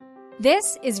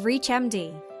This is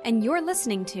ReachMD, and you're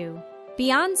listening to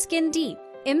Beyond Skin Deep,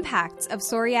 Impacts of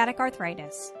Psoriatic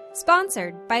Arthritis,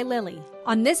 sponsored by Lilly.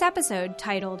 On this episode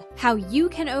titled, How You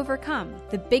Can Overcome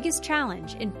the Biggest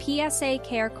Challenge in PsA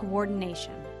Care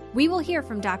Coordination, we will hear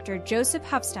from Dr. Joseph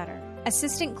Hufstetter,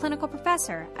 Assistant Clinical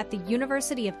Professor at the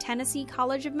University of Tennessee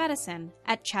College of Medicine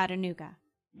at Chattanooga.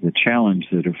 The challenge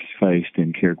that is faced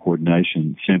in care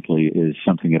coordination simply is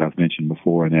something that I've mentioned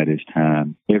before, and that is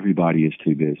time. Everybody is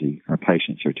too busy. Our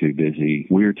patients are too busy.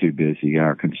 We're too busy.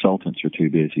 Our consultants are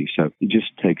too busy. So it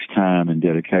just takes time and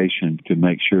dedication to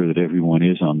make sure that everyone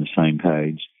is on the same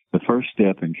page. The first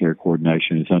step in care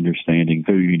coordination is understanding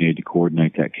who you need to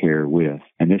coordinate that care with.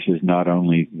 And this is not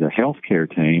only the healthcare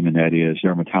team, and that is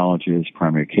dermatologists,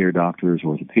 primary care doctors,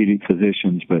 orthopedic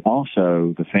physicians, but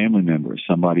also the family members.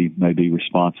 Somebody may be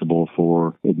responsible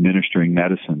for administering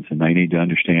medicines, and they need to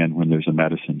understand when there's a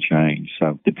medicine change.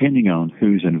 So depending on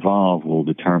who's involved will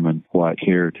determine what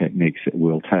care techniques it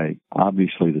will take.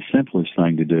 Obviously, the simplest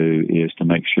thing to do is to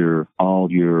make sure all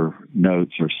your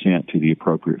notes are sent to the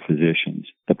appropriate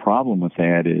physicians. The problem with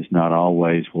that is not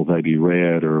always will they be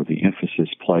read or the emphasis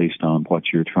placed on what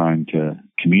you're trying to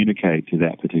communicate to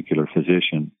that particular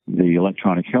physician. The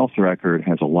electronic health record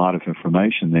has a lot of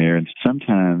information there, and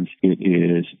sometimes it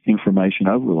is information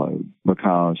overload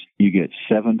because you get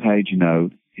 7-page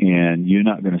note, and you're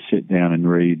not going to sit down and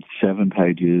read 7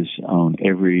 pages on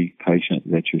every patient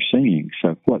that you're seeing.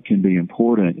 So what can be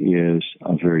important is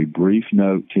a very brief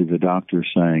note to the doctor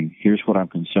saying, here's what I'm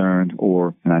concerned,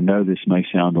 or, and I know this may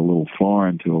sound a little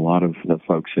foreign to a lot of the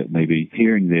folks that may be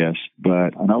hearing this,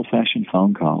 but an old-fashioned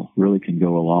phone call really can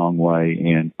go a long way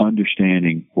in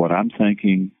understanding what I'm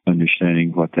thinking,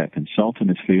 understanding what that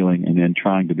consultant is feeling, and then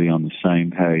trying to be on the same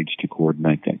page to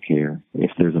coordinate that care.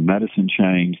 If there's a medicine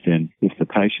change, then if the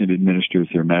patient administers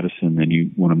their medicine, then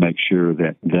you want to make sure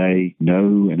that they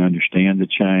know and understand the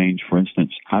change. For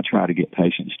instance, I try to get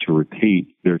patients to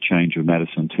repeat their change of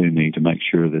medicine to me to make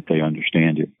sure that they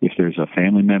understand it. If there's a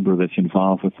family member that's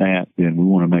involved with that, then we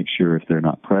want to make sure if they're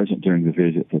not present during the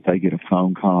visit that they get a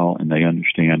phone call and they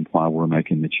understand why we're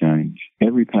making the change.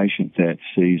 Every patient that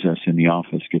sees us in the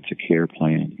office gets a care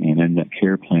plan, and in that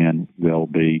care plan there'll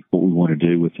be what we want to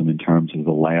do with them in terms of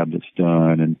the lab that's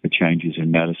done and the changes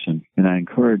in medicine. And I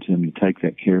encourage them to take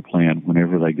that care plan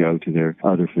whenever they go to their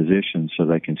other physicians so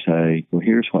they can say, well,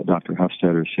 here's what Dr.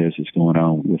 Hufstetter says is going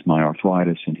on with my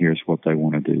arthritis, and here's what they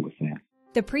want to do with that.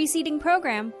 The preceding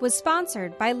program was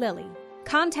sponsored by Lilly.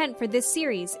 Content for this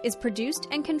series is produced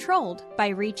and controlled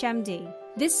by ReachMD.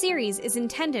 This series is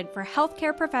intended for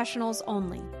healthcare professionals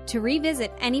only. To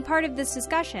revisit any part of this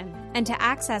discussion and to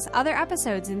access other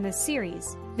episodes in this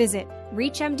series, visit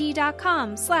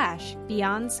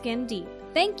reachmd.com/BeyondSkinDeep.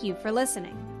 Thank you for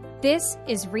listening. This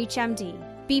is ReachMD.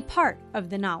 Be part of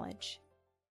the knowledge.